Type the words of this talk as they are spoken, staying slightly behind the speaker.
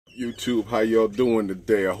YouTube, how y'all doing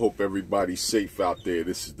today? I hope everybody's safe out there.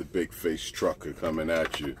 This is the Big Face Trucker coming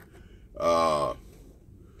at you.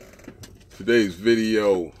 Today's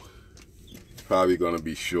video probably gonna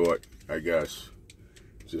be short, I guess.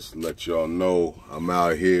 Just to let y'all know, I'm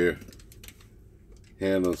out here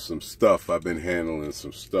handling some stuff. I've been handling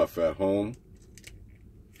some stuff at home.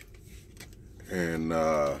 And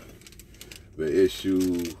the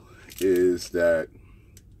issue is that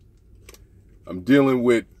I'm dealing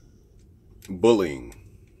with bullying.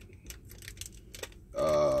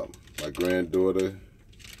 My granddaughter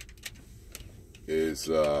is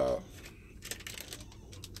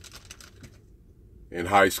in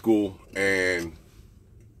high school, and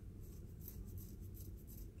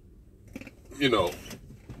you know,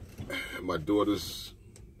 my daughter's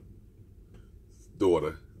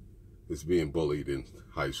daughter is being bullied in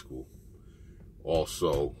high school.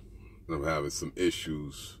 Also, I'm having some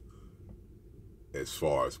issues as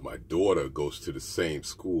far as my daughter goes to the same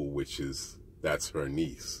school, that's her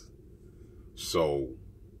niece. So,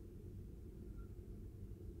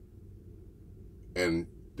 and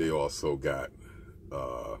they also got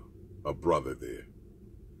a brother there.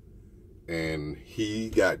 And he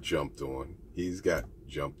got jumped on. He's got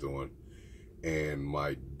jumped on. And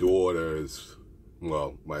my granddaughters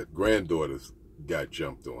got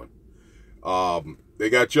jumped on. They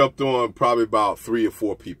got jumped on, probably about 3 or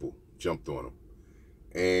 4 people jumped on them.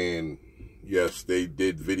 And yes, they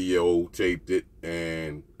did videotaped it,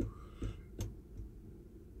 and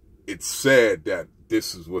it's sad that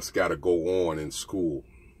this is what's got to go on in school.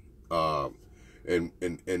 And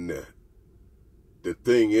the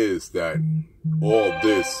thing is that all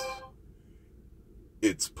this,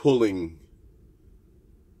 it's pulling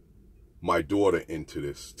my daughter into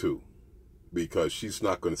this too, because she's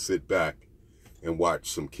not going to sit back and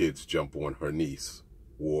watch some kids jump on her niece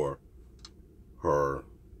or her,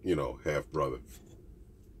 half brother.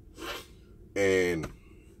 And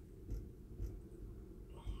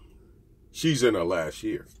she's in her last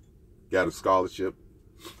year, got a scholarship,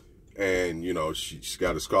 and she's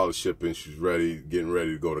got a scholarship, and she's getting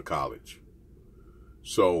ready to go to college.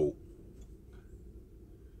 So,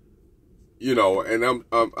 and and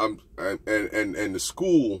the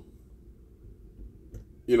school,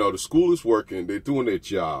 the school is working, they're doing their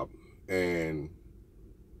job, and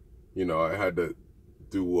I had to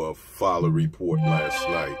file a report last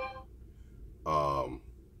night,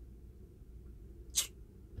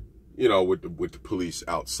 with the police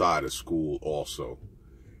outside of school also.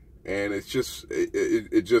 And it's just,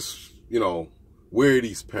 it just, where are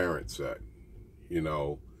these parents at, and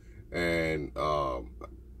her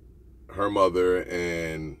mother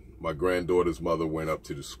and my granddaughter's mother went up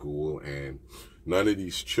to the school, and none of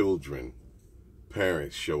these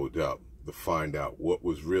parents showed up to find out what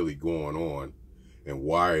was really going on and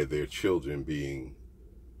why are their children being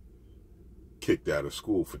kicked out of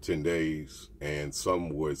school for 10 days, and some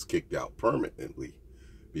was kicked out permanently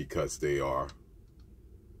because they are,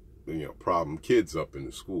 problem kids up in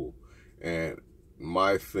the school. And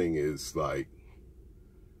my thing is, like,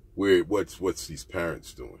 what's these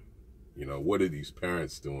parents doing? What are these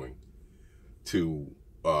parents doing to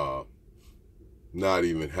not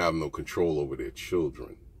even have no control over their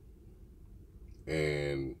children?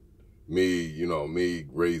 And me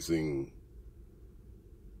raising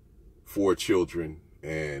 4 children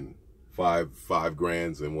and five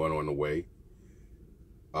grands and one on the way.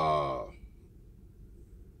 I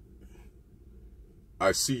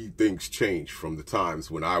see things change from the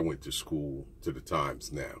times when I went to school to the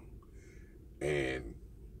times now. And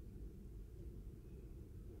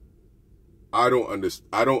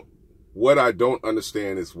what I don't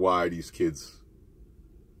understand is why these kids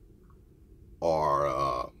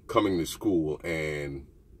are coming to school and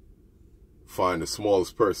find the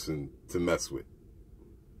smallest person to mess with.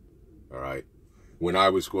 All right. When I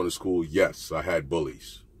was going to school, yes, I had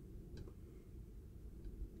bullies.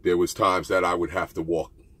 There was times that I would have to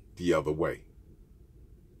walk the other way.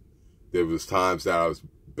 There was times that I was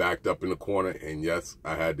backed up in the corner, and yes,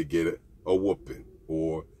 I had to get a whooping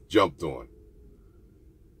or jumped on.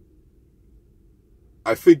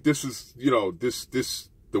 I think this is,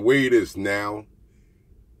 the way it is now,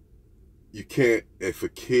 you can't, if a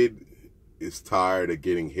kid is tired of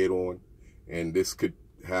getting hit on, and this could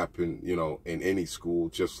happen, in any school,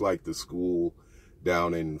 just like the school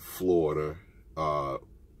down in Florida,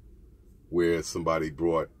 where somebody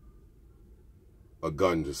brought a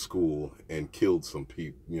gun to school and killed some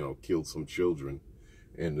people, killed some children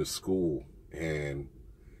in the school. And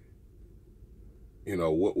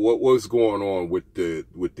what was going on with the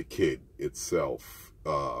kid itself,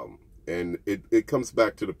 and it comes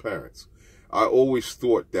back to the parents. I always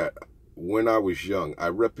thought that when I was young, I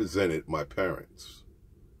represented my parents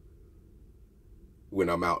when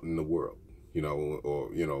I'm out in the world, you know,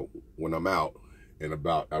 or, you know, when I'm out and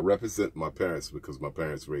about. I represent my parents because my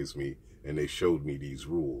parents raised me and they showed me these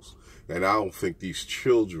rules. And I don't think these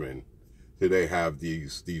children today have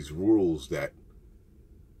these rules that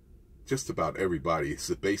just about everybody, it's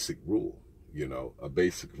a basic rule, you know, a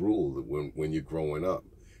basic rule when you're growing up.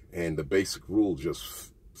 And the basic rule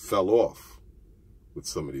just fell off with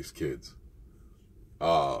some of these kids.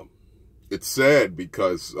 It's sad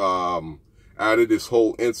because out of this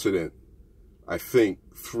whole incident, I think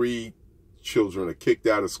 3 children are kicked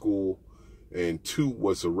out of school and 2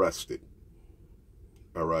 was arrested.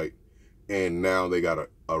 All right. And now they got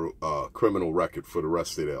a criminal record for the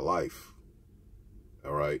rest of their life.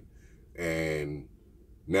 All right. And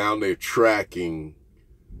now they're tracking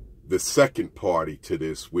the second party to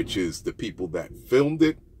this, which is the people that filmed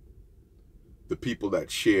it, the people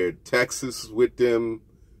that shared texts with them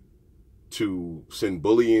to send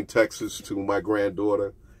bullying texts to my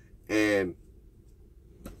granddaughter. And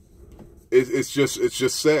it's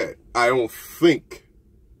just sad. I don't think,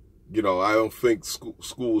 you know, I don't think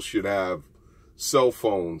schools should have cell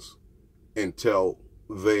phones until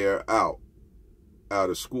they're out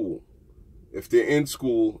of school. If they're in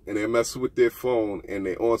school and they're messing with their phone and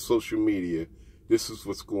they're on social media, this is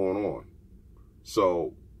what's going on.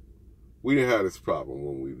 So we didn't have this problem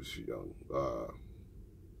when we was young,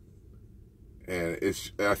 and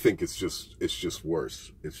I think it's just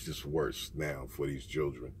worse. It's just worse now for these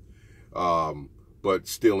children. But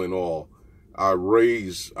still, in all, I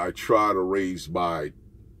try to raise my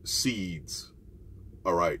seeds,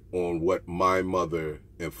 all right, on what my mother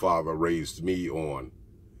and father raised me on.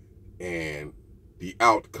 And the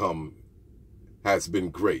outcome has been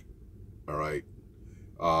great, all right?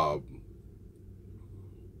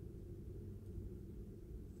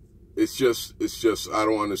 It's just, I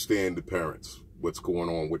don't understand the parents, what's going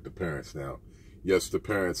on with the parents now. Yes, the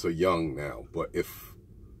parents are young now, but if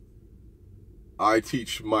I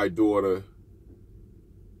teach my daughter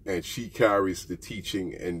and she carries the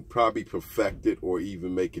teaching and probably perfect it or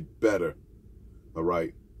even make it better, all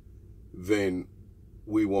right, then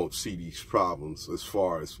we won't see these problems as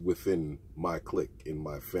far as within my clique, in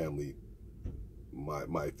my family,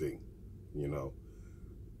 my thing, you know.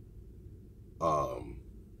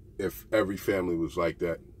 If every family was like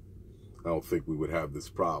that, I don't think we would have this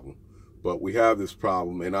problem. But we have this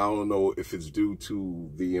problem, and I don't know if it's due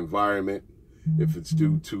to the environment, if it's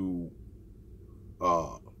due to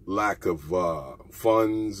lack of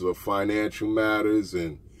funds or financial matters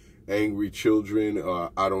and angry children.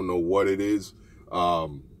 I don't know what it is.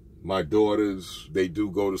 My daughters, they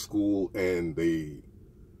do go to school and they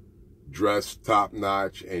dress top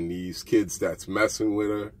notch, and these kids that's messing with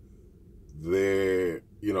her, they're,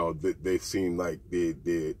 you know, they seem like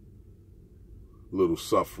they're little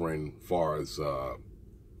suffering as far as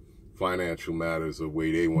financial matters, the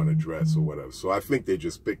way they want to dress or whatever. So I think they're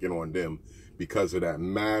just picking on them because of that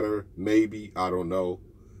matter, maybe, I don't know.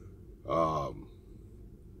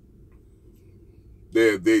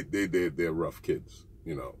 They're rough kids,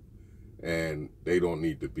 you know, and they don't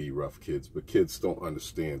need to be rough kids, but kids don't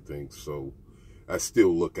understand things. So I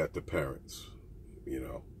still look at the parents, you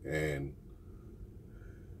know, and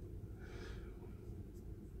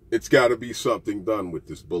it's got to be something done with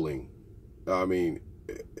this bullying. I mean,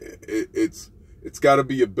 it's got to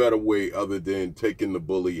be a better way other than taking the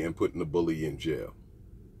bully and putting the bully in jail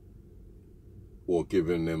or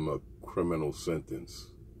giving them a criminal sentence.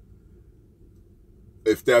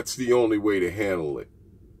 If that's the only way to handle it,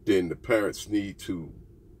 then the parents need to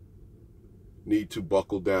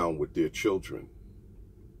buckle down with their children.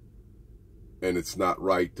 And it's not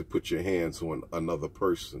right to put your hands on another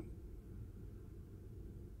person.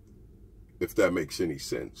 If that makes any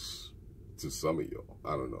sense to some of y'all,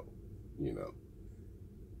 I don't know, you know.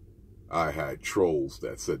 I had trolls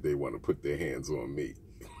that said they want to put their hands on me.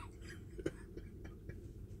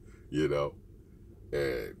 You know,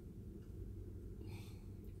 and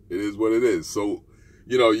it is what it is. So,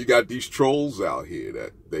 you know, you got these trolls out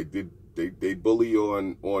here that they bully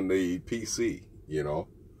on the PC, you know,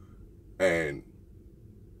 and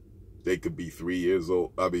they could be 3 years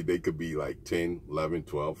old. I mean, they could be like 10, 11,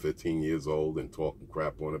 12, 15 years old and talking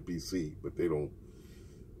crap on a PC, but they don't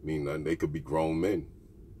mean nothing. They could be grown men,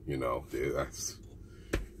 you know. That's,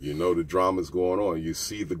 you know, the drama's going on. You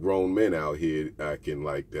see the grown men out here acting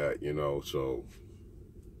like that, you know, so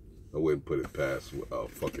I wouldn't put it past a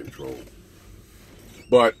fucking troll.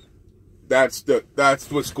 But that's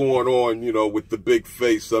what's going on, you know, with the big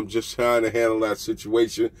face. I'm just trying to handle that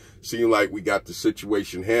situation. Seem like we got the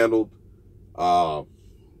situation handled. And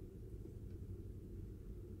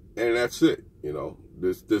that's it. You know,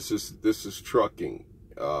 this is trucking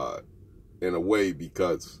in a way,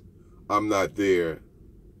 because I'm not there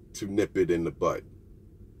to nip it in the bud.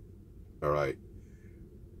 All right.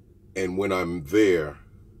 And when I'm there,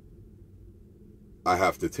 I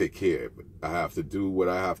have to take care of it. I have to do what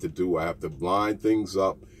I have to do. I have to line things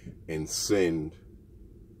up and send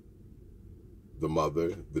the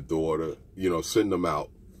mother, the daughter, you know, send them out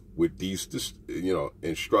with these, you know,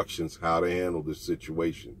 instructions how to handle the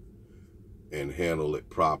situation and handle it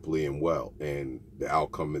properly and well. And the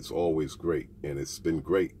outcome is always great. And it's been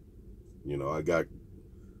great. You know, I got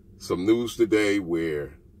some news today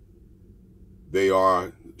where they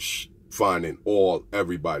are finding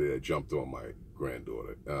everybody that jumped on my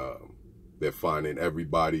granddaughter. They're finding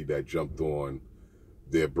everybody that jumped on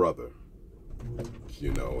their brother,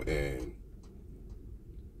 you know, and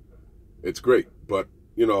it's great. But,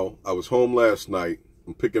 you know, I was home last night.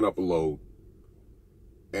 I'm picking up a load,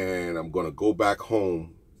 and I'm going to go back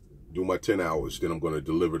home, do my 10 hours, then I'm going to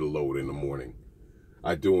deliver the load in the morning.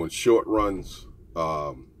 I'm doing short runs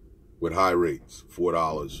with high rates,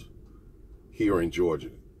 $4 here in Georgia.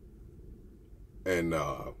 And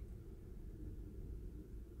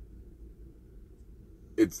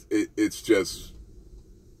it's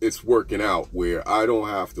working out where I don't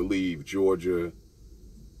have to leave Georgia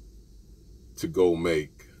to go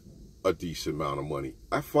make a decent amount of money.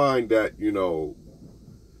 I find that, you know,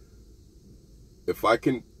 if I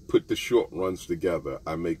can put the short runs together,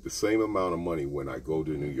 I make the same amount of money when I go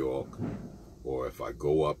to New York, or if I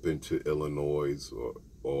go up into Illinois,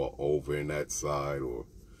 or over in that side, or,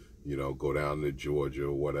 you know, go down to Georgia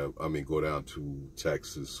or whatever. I mean, go down to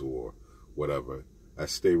Texas or whatever. I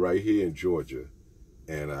stay right here in Georgia,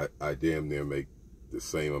 and I damn near make the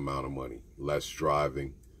same amount of money, less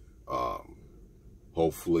driving.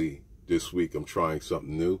 Hopefully this week I'm trying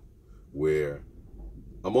something new where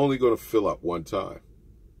I'm only going to fill up one time.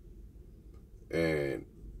 And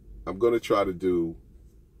I'm going to try to do,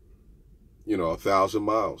 you know, 1,000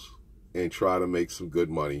 miles and try to make some good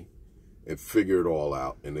money and figure it all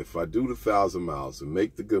out. And if I do the 1,000 miles and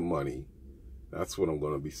make the good money, that's what I'm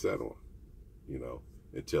going to be set on, you know,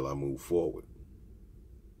 until I move forward,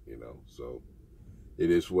 you know. So it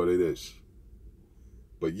is what it is.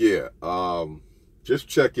 But yeah, just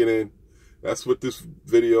checking in. That's what this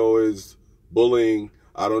video is. Bullying.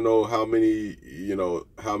 I don't know how many, you know,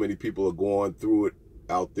 how many people are going through it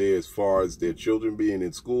out there as far as their children being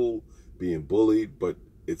in school, being bullied, but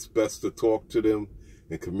it's best to talk to them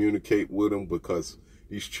and communicate with them, because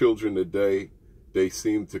these children today, they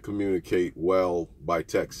seem to communicate well by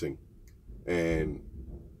texting and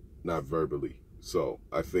not verbally. So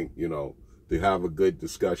I think, you know, to have a good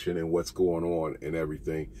discussion and what's going on and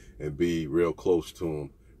everything and be real close to them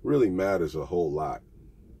really matters a whole lot,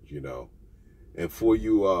 you know. And for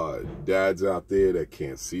you dads out there that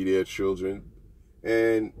can't see their children,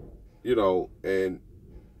 and, you know, and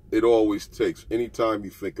it always takes, anytime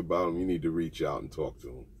you think about them, you need to reach out and talk to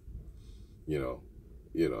them, you know,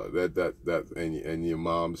 and your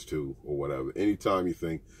moms too, or whatever. Anytime you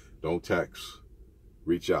think, don't text,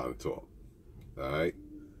 reach out and talk, all right?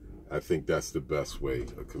 I think that's the best way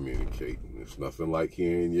of communicating. There's nothing like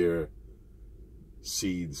hearing your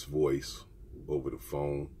seed's voice over the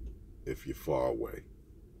phone if you're far away.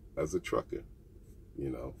 As a trucker, you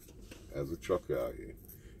know, as a trucker out here,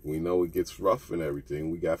 we know it gets rough and everything.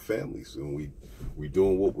 We got families, and we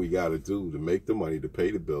doing what we got to do to make the money to pay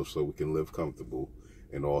the bills so we can live comfortable,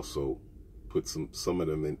 and also put some of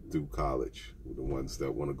them in through college. The ones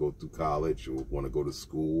that want to go through college or want to go to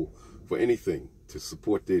school for anything to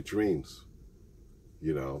support their dreams,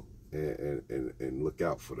 you know, and look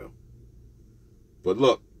out for them. But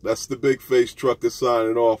look, that's the Big Face Trucker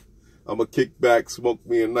signing off. I'm going to kick back, smoke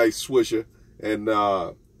me a nice swisher, and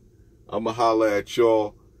I'm going to holler at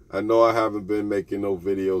y'all. I know I haven't been making no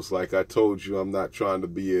videos. Like I told you, I'm not trying to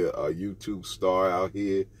be a YouTube star out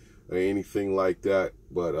here or anything like that.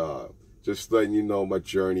 But just letting you know my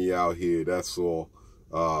journey out here, that's all.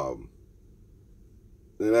 And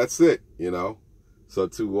that's it, you know. So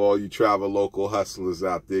to all you travel local hustlers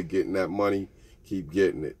out there getting that money, keep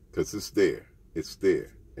getting it, because it's there. It's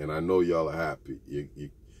there. And I know y'all are happy. You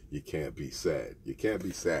can't be sad. You can't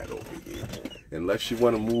be sad over here unless you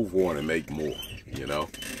want to move on and make more, you know.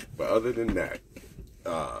 But other than that,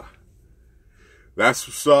 that's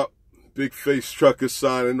what's up. Big Face Trucker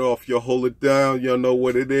signing off. Y'all hold it down. Y'all know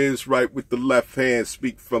what it is. Right with the left hand.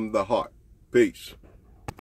 Speak from the heart. Peace.